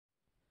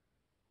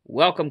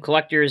Welcome,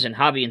 collectors and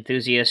hobby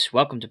enthusiasts.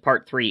 Welcome to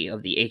part 3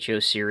 of the HO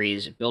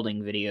series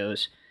building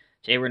videos.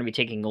 Today we're going to be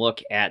taking a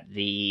look at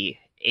the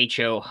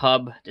HO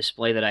hub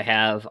display that I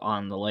have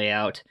on the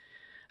layout.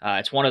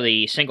 It's one of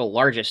the single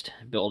largest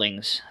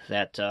buildings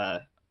that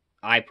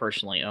I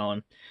personally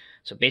own.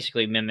 So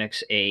basically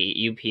mimics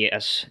a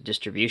UPS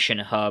distribution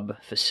hub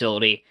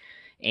facility,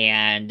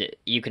 and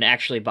you can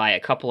actually buy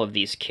a couple of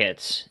these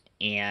kits,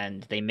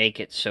 and they make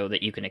it so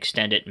that you can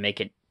extend it and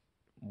make it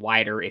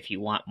wider if you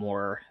want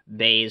more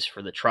bays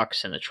for the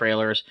trucks and the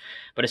trailers.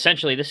 But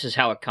essentially this is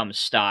how it comes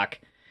stock,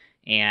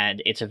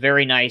 and it's a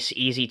very nice,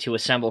 easy to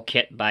assemble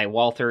kit by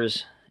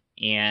Walthers,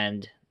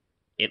 and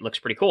it looks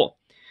pretty cool.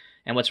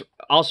 And what's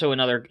also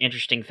another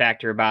interesting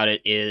factor about it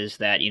is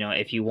that,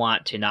 if you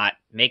want to not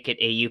make it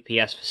a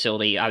UPS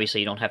facility, obviously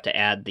you don't have to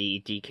add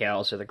the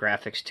decals or the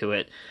graphics to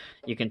it.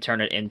 You can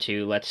turn it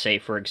into, let's say,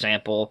 for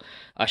example,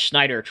 a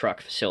Schneider truck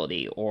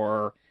facility,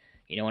 or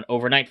an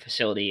overnight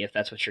facility if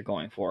that's what you're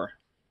going for.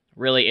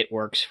 Really, it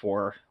works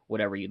for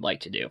whatever you'd like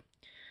to do.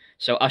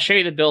 So I'll show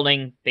you the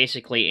building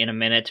basically in a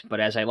minute, but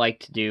as I like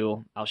to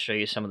do, I'll show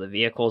you some of the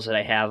vehicles that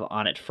I have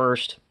on it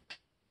first.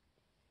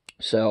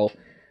 So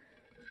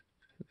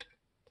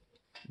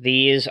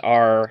these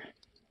are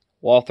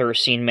Walther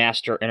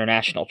Scenemaster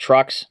International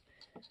trucks.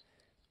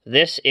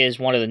 This is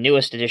one of the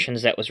newest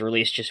editions that was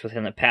released just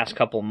within the past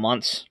couple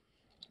months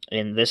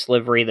in this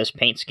livery, this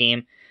paint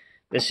scheme.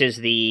 This is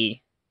the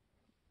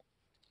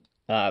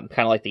kind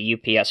of like the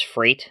UPS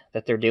freight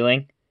that they're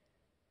doing,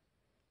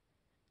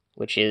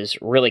 which is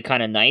really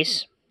kind of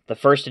nice. The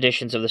first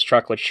editions of this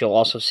truck, which you'll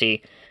also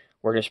see,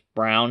 were just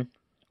brown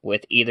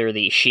with either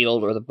the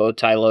shield or the bow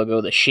tie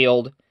logo. The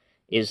shield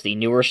is the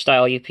newer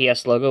style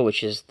UPS logo,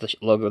 which is the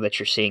logo that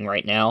you're seeing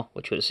right now,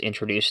 which was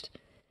introduced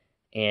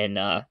in,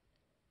 I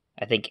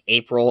think,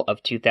 April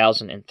of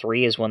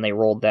 2003 is when they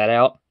rolled that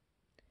out.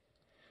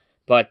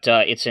 But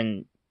it's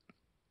an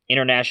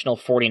International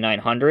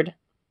 4900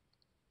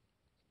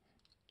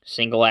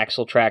 single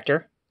axle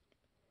tractor,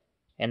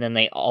 and then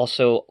they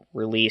also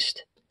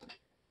released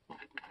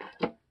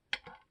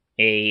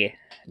a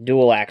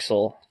dual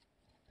axle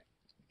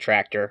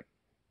tractor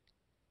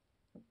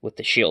with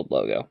the shield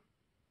logo.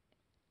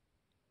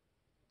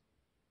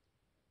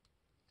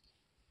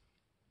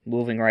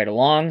 Moving right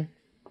along,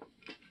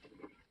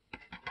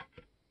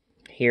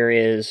 here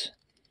is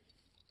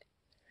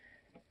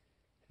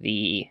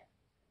the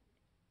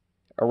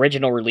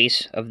original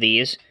release of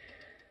these.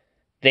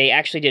 They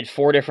actually did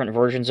 4 different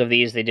versions of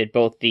these. They did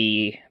both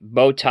the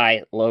bow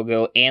tie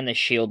logo and the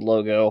shield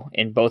logo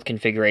in both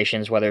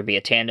configurations, whether it be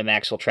a tandem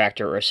axle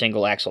tractor or a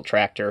single axle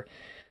tractor.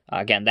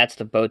 Again, that's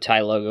the bow tie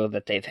logo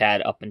that they've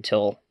had up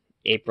until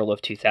April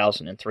of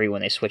 2003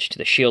 when they switched to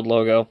the shield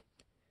logo.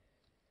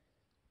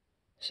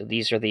 So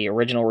these are the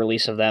original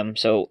release of them.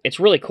 So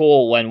it's really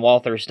cool when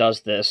Walthers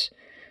does this,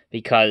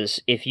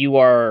 because if you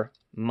are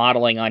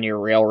modeling on your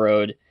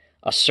railroad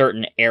a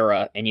certain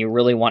era and you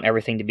really want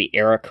everything to be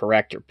era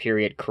correct or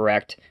period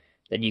correct,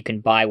 then you can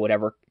buy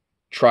whatever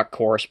truck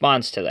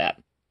corresponds to that.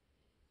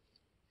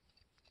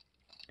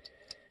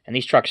 And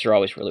these trucks are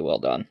always really well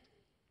done,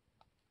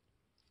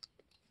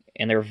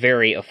 and they're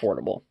very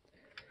affordable.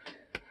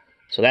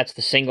 So that's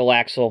the single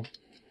axle,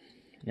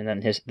 and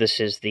then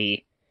this is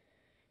the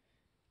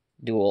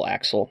dual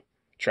axle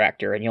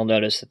tractor, and you'll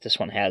notice that this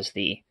one has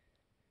the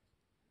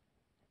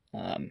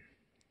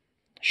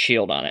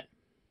shield on it.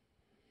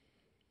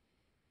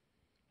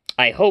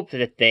 I hope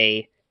that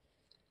they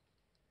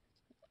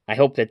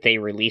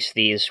release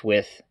these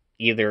with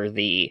either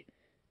the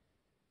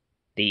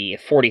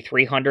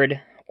 4300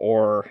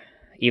 or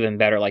even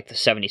better, like the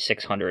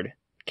 7600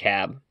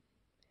 cab,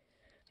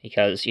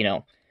 because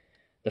the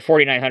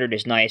 4900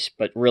 is nice,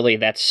 but really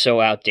that's so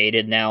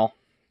outdated now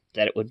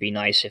that it would be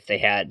nice if they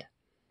had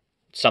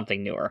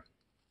something newer.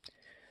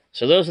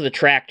 So those are the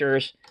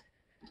tractors.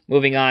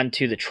 Moving on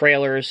to the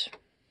trailers.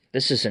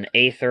 This is an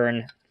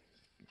Athearn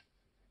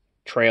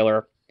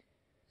trailer.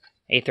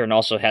 Athearn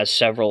also has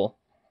several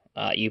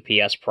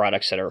UPS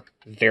products that are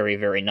very,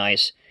 very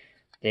nice.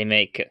 They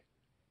make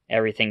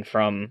everything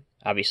from,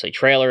 obviously,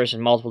 trailers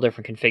in multiple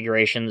different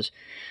configurations.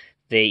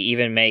 They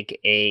even make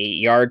a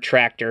yard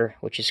tractor,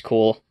 which is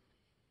cool,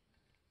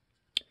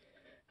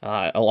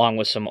 along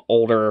with some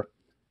older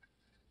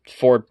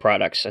Ford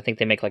products. I think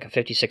they make like a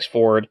 56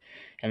 Ford,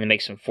 and they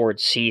make some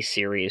Ford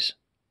C-Series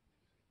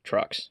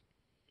trucks.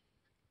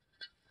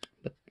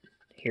 But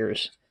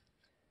here's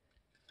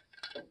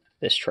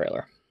this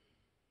trailer.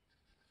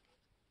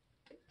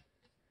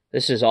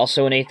 This is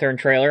also an Athearn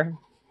trailer.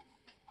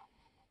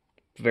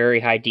 Very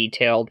high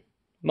detailed.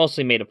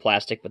 Mostly made of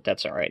plastic, but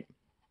that's alright.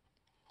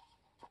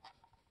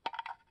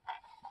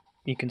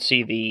 You can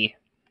see the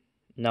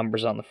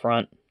numbers on the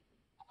front.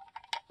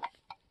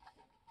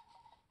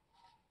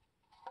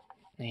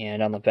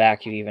 And on the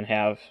back you even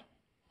have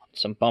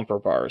some bumper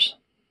bars.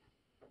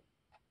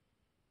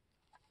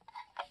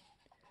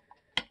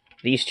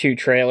 These two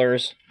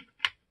trailers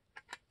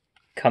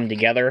come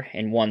together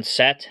in one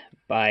set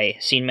by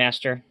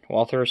Scenemaster,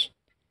 Walthers.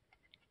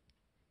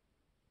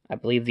 I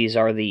believe these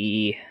are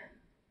the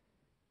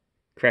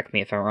correct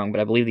me if I'm wrong,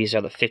 but I believe these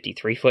are the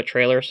 53-foot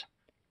trailers.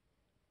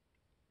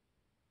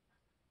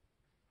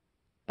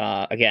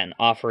 Again,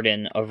 offered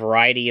in a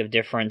variety of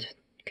different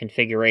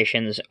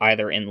configurations,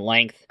 either in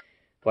length,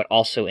 but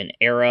also in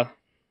era.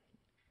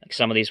 Like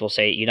some of these will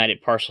say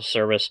United Parcel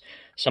Service.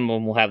 Some of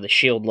them will have the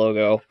Shield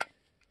logo.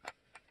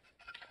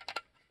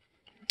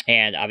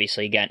 And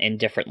obviously, again, in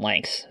different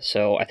lengths.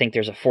 So I think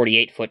there's a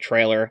 48-foot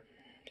trailer,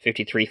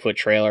 53-foot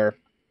trailer.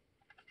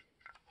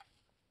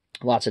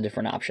 Lots of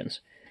different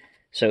options.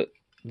 So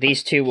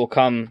these two will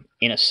come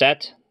in a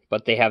set,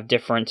 but they have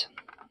different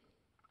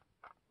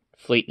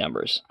fleet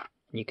numbers.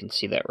 You can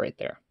see that right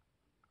there.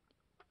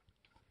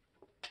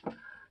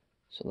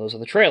 So those are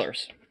the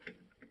trailers.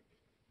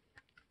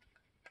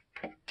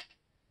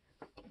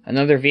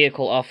 Another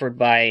vehicle offered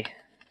by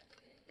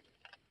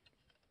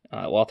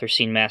Walther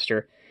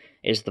Scenemaster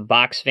is the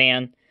box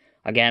van.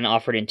 Again,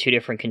 offered in two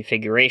different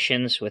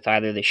configurations with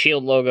either the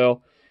Shield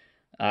logo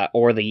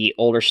or the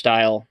older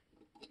style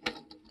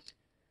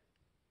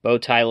bow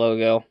tie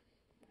logo.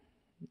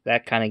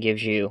 That kind of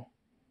gives you,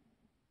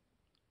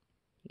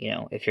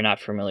 if you're not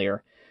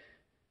familiar,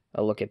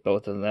 a look at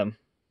both of them.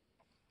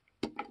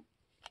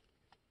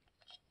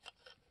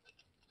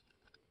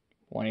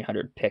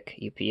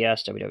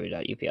 1-800-PIC-UPS,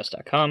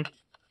 www.ups.com.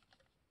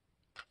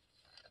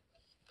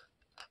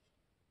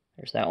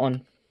 There's that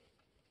one.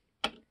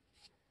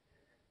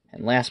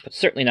 And last but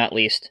certainly not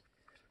least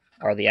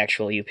are the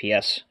actual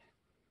UPS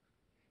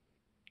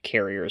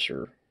carriers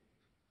or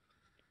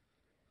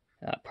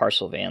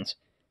parcel vans.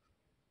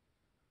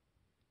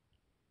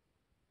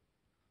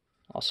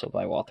 Also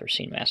by Walther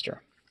Scenemaster.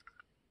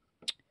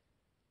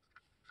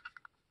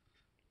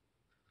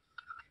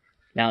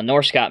 Now,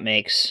 Norscot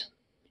makes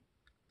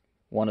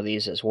one of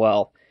these as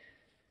well.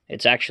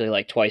 It's actually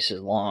like twice as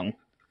long.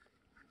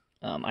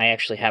 I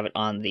actually have it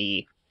on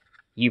the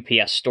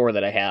UPS store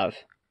that I have.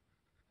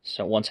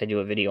 So once I do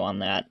a video on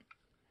that,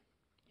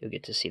 you'll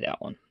get to see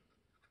that one.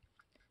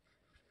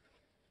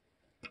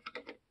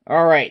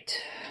 All right.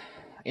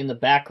 In the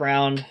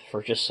background,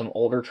 for just some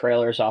older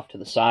trailers off to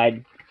the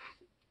side,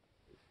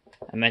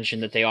 I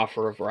mentioned that they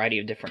offer a variety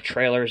of different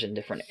trailers in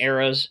different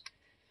eras.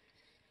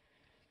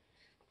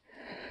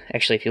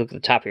 Actually, if you look at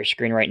the top of your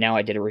screen right now,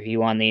 I did a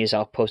review on these.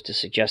 I'll post a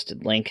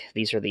suggested link.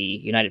 These are the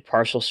United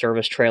Parcel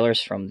Service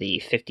trailers from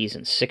the 50s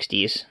and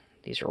 60s.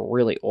 These are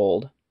really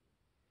old,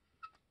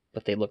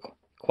 but they look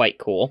quite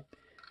cool.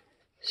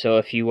 So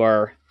if you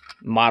are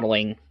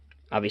modeling,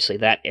 obviously,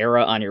 that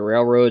era on your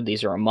railroad,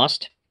 these are a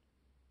must.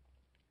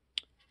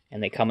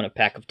 And they come in a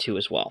pack of 2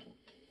 as well.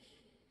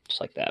 Just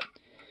like that.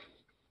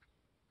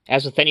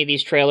 As with any of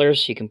these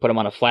trailers, you can put them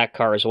on a flat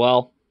car as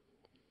well.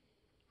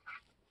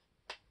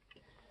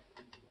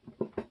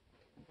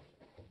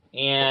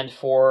 And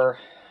for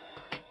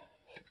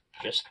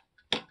just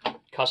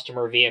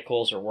customer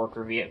vehicles or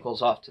worker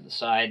vehicles off to the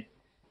side,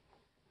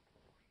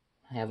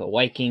 I have a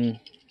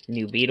Viking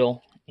New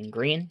Beetle in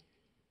green,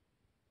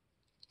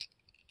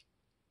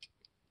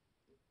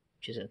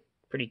 which is a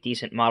pretty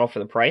decent model for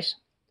the price.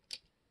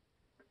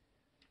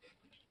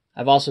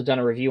 I've also done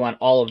a review on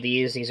all of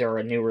these. These are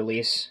a new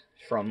release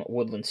from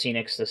Woodland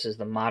Scenics. This is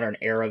the modern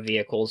era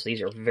vehicles.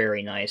 These are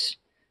very nice.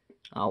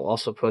 I'll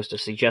also post a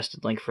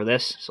suggested link for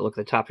this, so look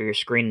at the top of your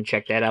screen and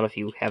check that out if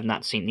you have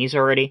not seen these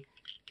already.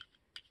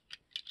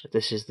 But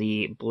this is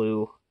the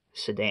blue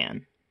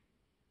sedan.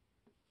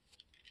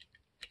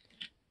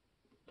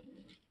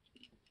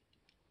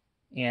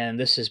 And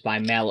this is by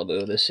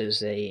Malibu. This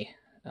is a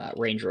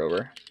Range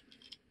Rover.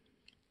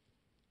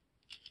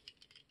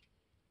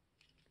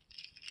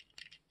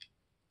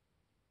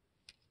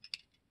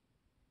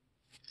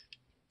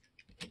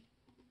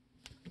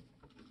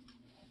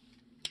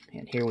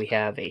 And here we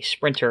have a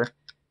Sprinter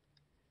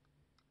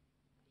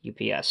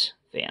UPS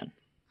van.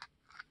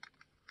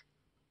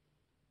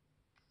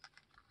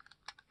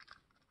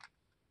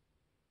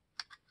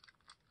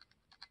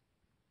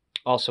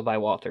 Also by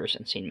Walthers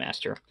and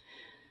Scenemaster.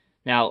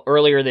 Now,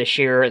 earlier this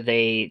year,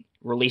 they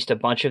released a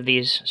bunch of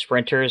these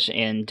Sprinters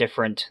in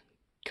different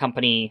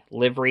company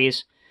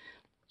liveries,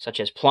 such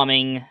as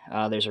plumbing.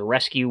 There's a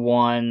Rescue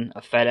one,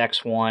 a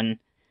FedEx one.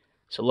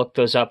 So look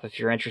those up if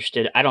you're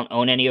interested. I don't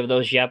own any of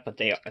those yet, but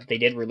they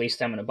did release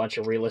them in a bunch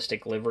of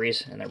realistic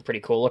liveries, and they're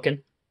pretty cool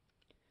looking.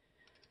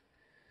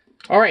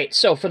 Alright,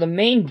 so for the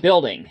main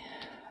building,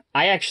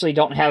 I actually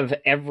don't have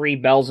every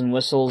bells and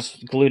whistles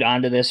glued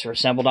onto this or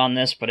assembled on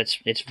this, but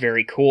it's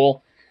very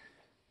cool.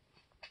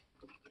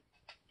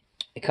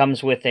 It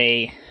comes with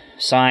a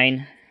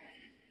sign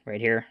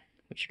right here,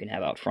 which you can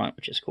have out front,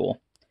 which is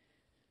cool.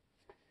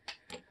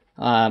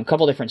 A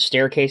couple different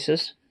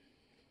staircases,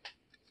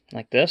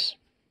 like this,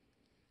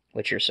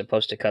 which you're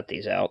supposed to cut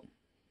these out,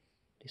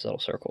 these little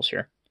circles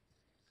here,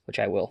 which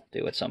I will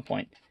do at some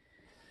point.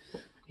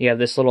 You have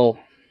this little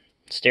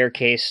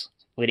staircase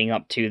leading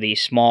up to the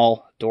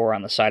small door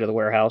on the side of the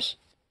warehouse.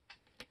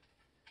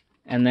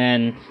 And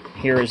then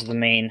here is the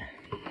main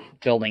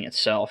building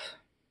itself.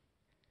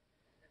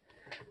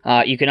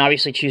 You can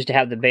obviously choose to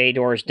have the bay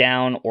doors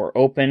down or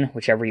open,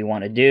 whichever you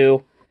want to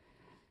do.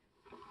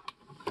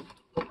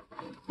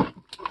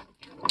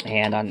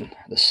 And on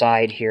the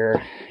side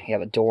here, you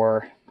have a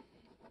door.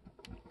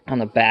 On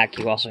the back,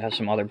 you also have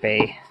some other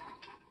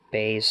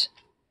bays.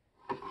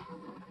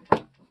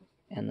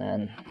 And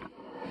then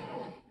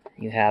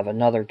you have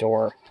another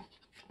door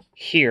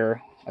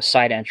here, a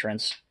side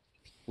entrance,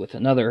 with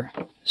another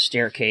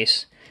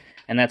staircase.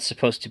 And that's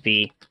supposed to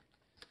be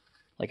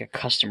like a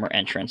customer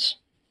entrance.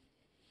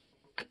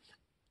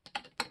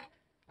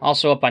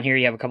 Also up on here,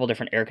 you have a couple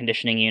different air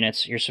conditioning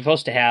units. You're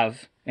supposed to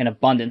have an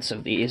abundance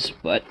of these,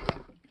 but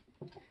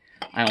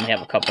I only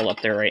have a couple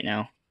up there right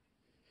now.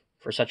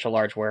 For such a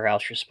large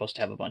warehouse, you're supposed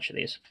to have a bunch of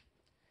these.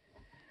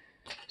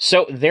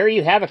 So there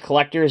you have it,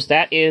 collectors.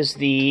 That is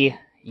the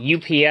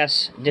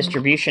UPS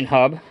distribution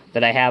hub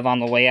that I have on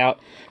the layout.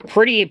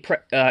 Pretty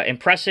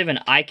impressive and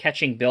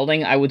eye-catching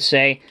building, I would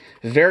say.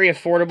 Very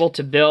affordable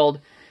to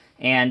build,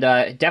 and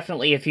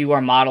definitely if you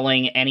are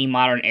modeling any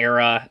modern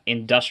era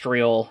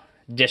industrial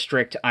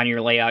district on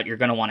your layout, you're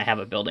going to want to have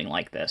a building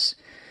like this.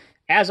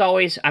 As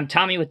always, I'm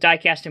Tommy with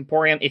Diecast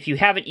Emporium. If you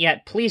haven't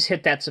yet, please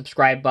hit that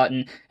subscribe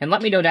button, and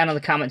let me know down in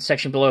the comment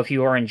section below if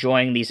you are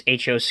enjoying these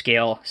HO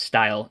scale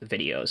style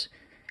videos.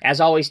 As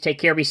always, take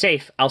care, be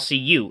safe. I'll see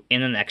you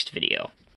in the next video.